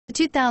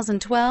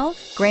2012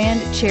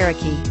 Grand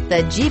Cherokee.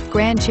 The Jeep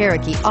Grand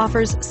Cherokee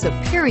offers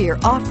superior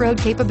off-road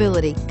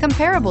capability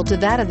comparable to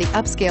that of the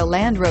upscale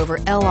Land Rover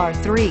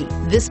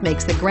LR3. This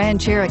makes the Grand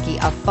Cherokee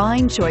a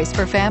fine choice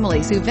for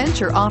families who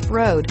venture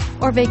off-road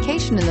or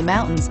vacation in the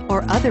mountains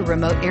or other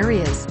remote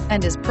areas,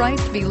 and is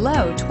priced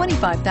below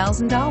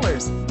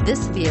 $25,000.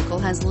 This vehicle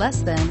has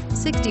less than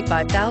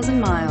 65,000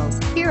 miles.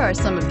 Here are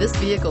some of this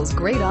vehicle's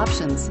great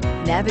options: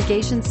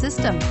 navigation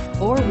system,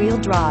 four-wheel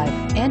drive,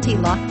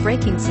 anti-lock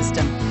braking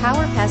system,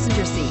 power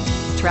passenger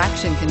seat,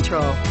 traction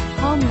control,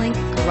 HomeLink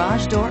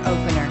garage door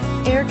opener,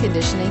 air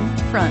conditioning,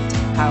 front,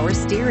 power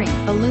steering,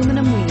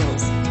 aluminum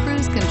wheels,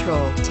 cruise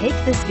control. Take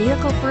this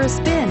vehicle for a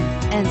spin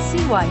and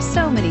see why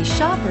so many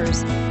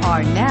shoppers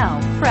are now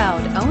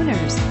proud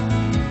owners.